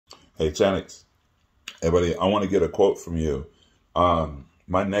Hey, Chanix. Hey, buddy, I want to get a quote from you.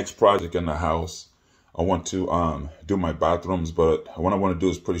 My next project in the house, I want to do my bathrooms, but what I want to do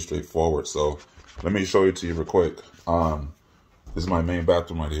is pretty straightforward. So let me show it to you real quick. This is my main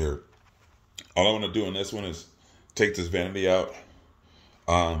bathroom right here. All I want to do in this one is take this vanity out.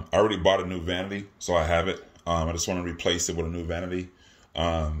 I already bought a new vanity, so I have it. I just want to replace it with a new vanity,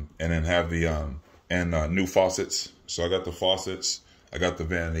 and then have the new faucets. So I got the faucets, I got the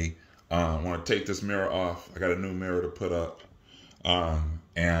vanity. I want to take this mirror off. I got a new mirror to put up,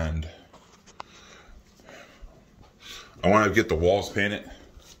 and I want to get the walls painted.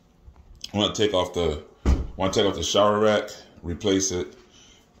 I want to take off the shower rack, replace it.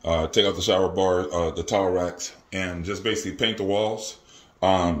 Take out the shower bar, the towel racks, and just basically paint the walls.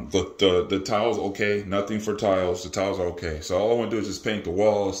 The tiles, okay, nothing for tiles. The tiles are okay. So all I want to do is just paint the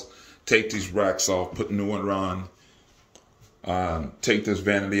walls, take these racks off, put a new one on, take this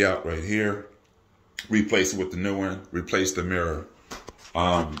vanity out right here, replace it with the new one, replace the mirror.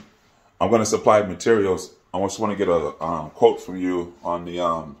 I'm going to supply materials. I just want to get a quote from you on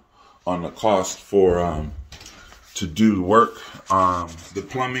the cost for to do the work. The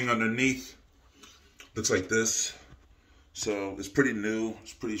plumbing underneath looks like this. So it's pretty new.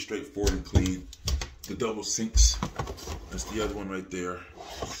 It's pretty straightforward and clean. The double sinks. That's the other one right there.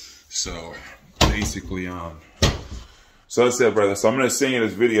 So basically, so that's it, brother. So I'm gonna send you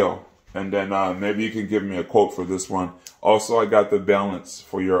this video, and then maybe you can give me a quote for this one. Also, I got the balance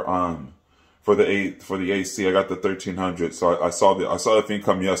for your for the AC. I got the 1300. So I saw the thing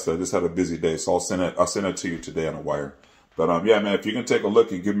come yesterday. I just had a busy day, so I'll send it to you today on a wire. But yeah, man, if you can take a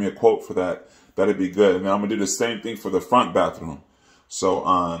look and give me a quote for that, that'd be good. And then I'm gonna do the same thing for the front bathroom.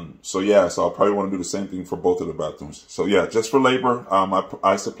 So yeah, so I'll probably want to do the same thing for both of the bathrooms. So yeah, just for labor,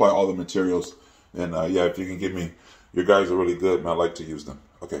 I supply all the materials, and yeah, if you can give me, your guys are really good, and I like to use them.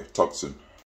 Okay, talk soon.